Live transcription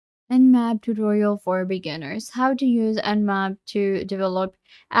Nmap tutorial for beginners. How to use Nmap to develop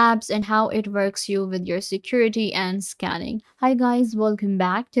apps and how it works you with your security and scanning. Hi guys, welcome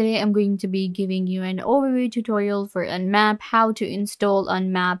back. Today I'm going to be giving you an overview tutorial for Nmap, how to install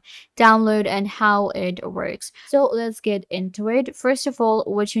Nmap, download and how it works. So let's get into it. First of all,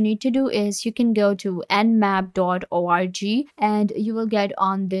 what you need to do is you can go to nmap.org and you will get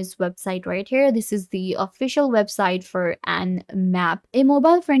on this website right here. This is the official website for Nmap. A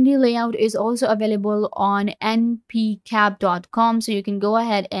mobile friendly layout is also available on npcap.com, so you can go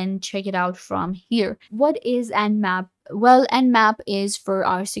ahead and check it out from here. What is Nmap? Well, Nmap is for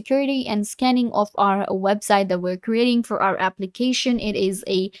our security and scanning of our website that we're creating for our application. It is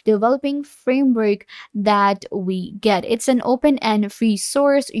a developing framework that we get. It's an open and free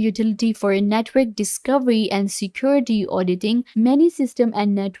source utility for network discovery and security auditing. Many system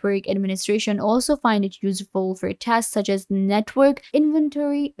and network administration also find it useful for tasks such as network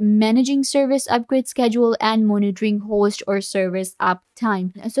inventory, managing service upgrade schedule, and monitoring host or service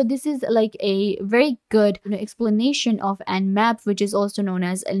uptime. So this is like a very good explanation of Nmap, which is also known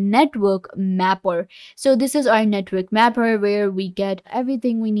as a network mapper. So this is our network mapper where we get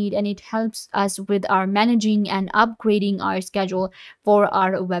everything we need, and it helps us with our managing and upgrading our schedule for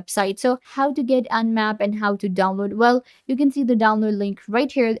our website. So how to get Nmap and how to download? Well, you can see the download link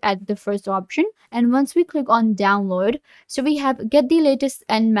right here at the first option, and once we click on download, so we have get the latest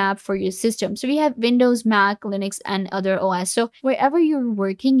Nmap for your system. So we have Windows, Mac, Linux, and other OS. So wherever you're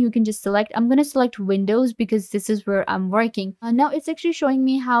working, you can just select. I'm going to select Windows because this is where I'm working. Now it's actually showing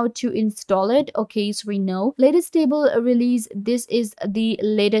me how to install it. Okay, so we know latest stable release. This is the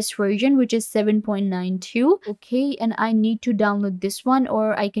latest version, which is 7.92. Okay, and I need to download this one,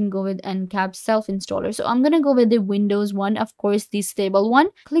 or I can go with Nmap self-installer. So I'm gonna go with the Windows one, of course, the stable one.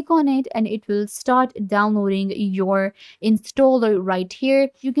 Click on it and it will start downloading your installer right here.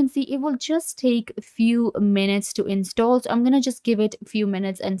 You can see it will just take a few minutes to install. So I'm gonna just give it a few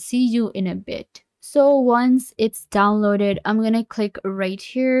minutes and see you in a bit. So once it's downloaded, I'm gonna click right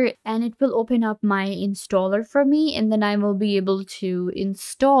here and it will open up my installer for me, and then I will be able to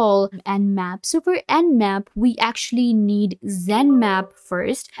install Nmap. So for Nmap, we actually need Zenmap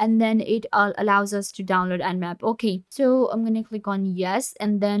first, and then it allows us to download Nmap. Okay, so I'm gonna click on yes,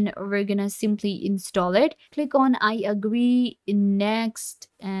 and then we're gonna simply install it. Click on I agree, next,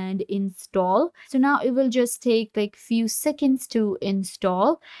 and install. So now it will just take like few seconds to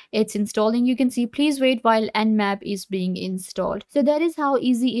install. It's installing. You can see please wait while Nmap is being installed. So that is how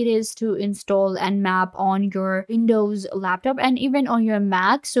easy it is to install Nmap on your Windows laptop and even on your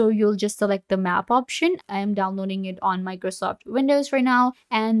Mac. So you'll just select the map option. I am downloading it on Microsoft Windows right now,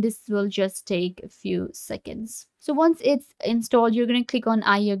 and this will just take a few seconds. So once it's installed, you're going to click on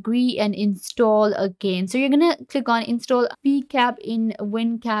I agree and install again. So you're going to click on install pcap in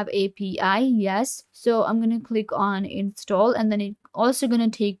WinCap API. Yes. So I'm going to click on install, and then it's also going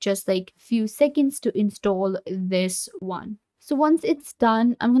to take just like few seconds to install this one. So once it's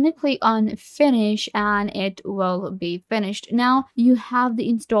done, I'm going to click on finish and it will be finished. Now you have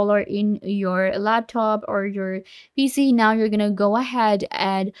the installer in your laptop or your PC. Now you're going to go ahead,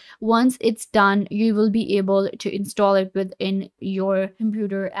 and once it's done, you will be able to install it within your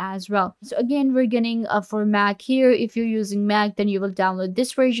computer as well. So again, we're getting for Mac here. If you're using Mac, then you will download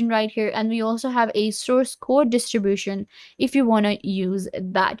this version right here. And we also have a source code distribution if you want to use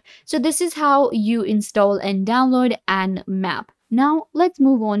that. So this is how you install and download Nmap. Now let's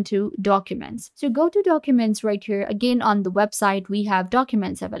move on to documents. So go to documents right here. Again, on the website, we have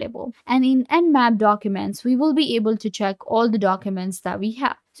documents available. And in Nmap documents, we will be able to check all the documents that we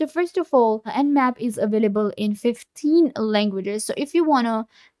have. So first of all, Nmap is available in 15 languages. So if you want to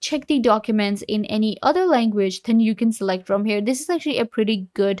check the documents in any other language, then you can select from here. This is actually a pretty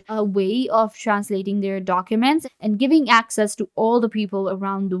good way of translating their documents and giving access to all the people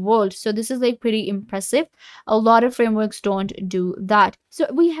around the world. So this is like pretty impressive. A lot of frameworks don't do that. So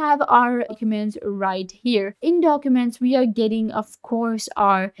we have our documents right here. In documents, we are getting, of course,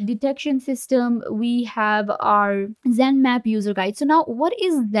 our detection system. We have our Zenmap user guide. So now what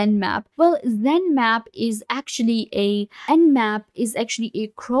is Zenmap? Well, Zenmap is actually Nmap is actually a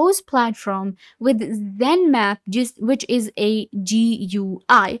cross platform with Zenmap, which is a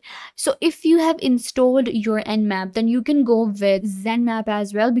GUI. So if you have installed your Nmap, then you can go with Zenmap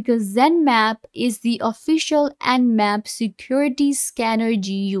as well, because Zenmap is the official Nmap security scanner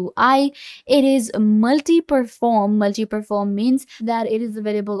GUI. It is multi-perform. Multi-perform means that it is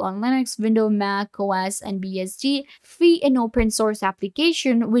available on Linux, Windows, Mac OS, and BSG, free and open source application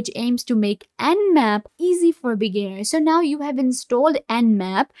application which aims to make Nmap easy for beginners. So now you have installed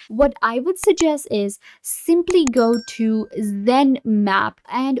Nmap. What I would suggest is simply go to Zenmap,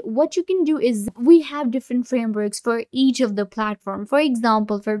 and what you can do is we have different frameworks for each of the platform. For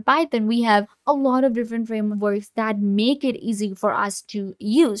example, for Python we have a lot of different frameworks that make it easy for us to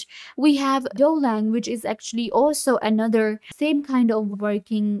use. We have Golang, which is actually also another same kind of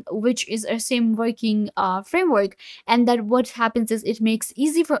working, which is a same working framework, and that what happens is it makes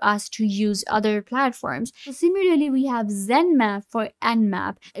easy for us to use other platforms. So similarly, we have Zenmap for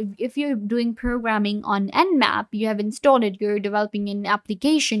Nmap. If you're doing programming on Nmap, you have installed it, you're developing an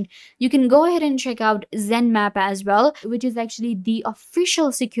application, you can go ahead and check out Zenmap as well, which is actually the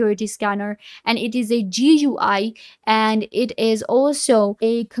official security scanner, and it is a GUI, and it is also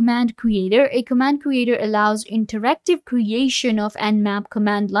a command creator. A command creator allows interactive creation of Nmap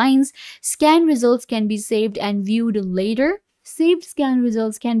command lines. Scan results can be saved and viewed later. Saved scan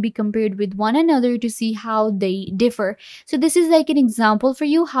results can be compared with one another to see how they differ. So this is like an example for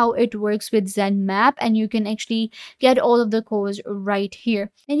you how it works with Zenmap, and you can actually get all of the codes right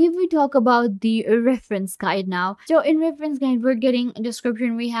here. And if we talk about the reference guide now, so in reference guide we're getting a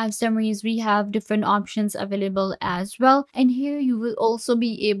description, we have summaries, we have different options available as well, and here you will also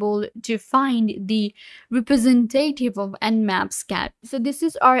be able to find the representative of Nmap scan. So this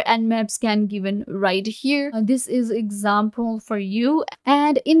is our Nmap scan given right here. This is example for you,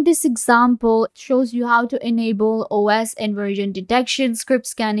 and in this example it shows you how to enable OS and version detection, script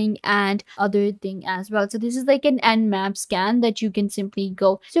scanning, and other thing as well. So this is like an Nmap scan that you can simply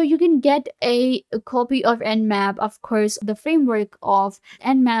go. So you can get a copy of Nmap, of course the framework of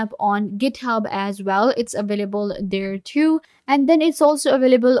Nmap, on GitHub as well. It's available there too, and then it's also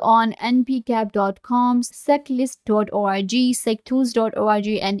available on npcap.com, seclist.org, sectools.org,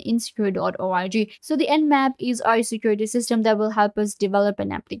 and insecure.org. So the Nmap is our security system that will help us develop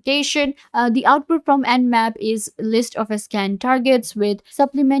an application. The output from Nmap is list of scanned targets with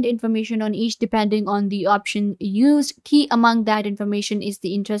supplement information on each depending on the option used. Key among that information is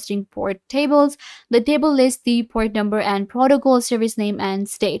the interesting port tables. The table lists the port number and protocol, service name, and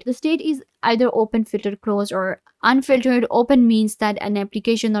state. The state is either open, filtered, closed, or unfiltered. Open means that an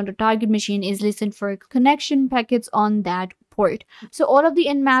application on the target machine is listened for connection packets on that port. So all of the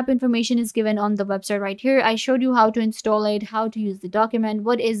Nmap information is given on the website right here. I showed you how to install it, how to use the document,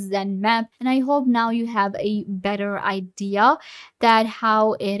 what is Zenmap, and I hope now you have a better idea that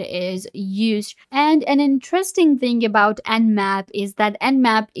how it is used. And an interesting thing about Nmap is that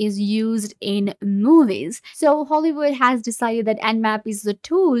Nmap is used in movies. So Hollywood has decided that Nmap is the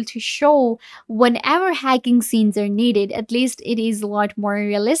tool to show whenever hacking scenes are needed. At least it is a lot more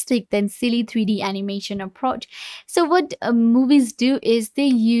realistic than silly 3D animation approach. So what movies do is they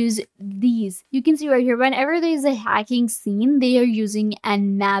use these. You can see right here, whenever there's a hacking scene, they are using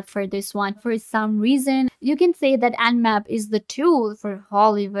Nmap for this one. For some reason, you can say that Nmap is the tool for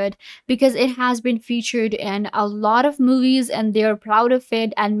Hollywood because it has been featured in a lot of movies and they're proud of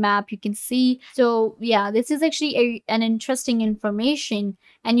it. Nmap, you can see. So yeah, this is actually an interesting information,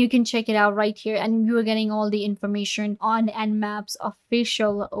 and you can check it out right here, and you are getting all the information on Nmap's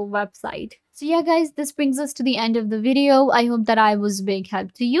official website. So yeah guys, this brings us to the end of the video. I hope that I was a big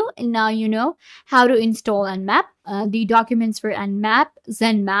help to you, and now you know how to install Nmap, the documents for Nmap,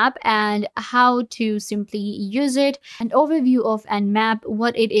 Zenmap, and how to simply use it, an overview of Nmap,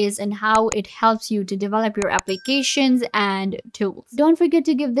 what it is and how it helps you to develop your applications and tools. Don't forget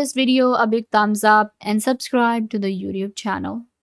to give this video a big thumbs up and subscribe to the YouTube channel.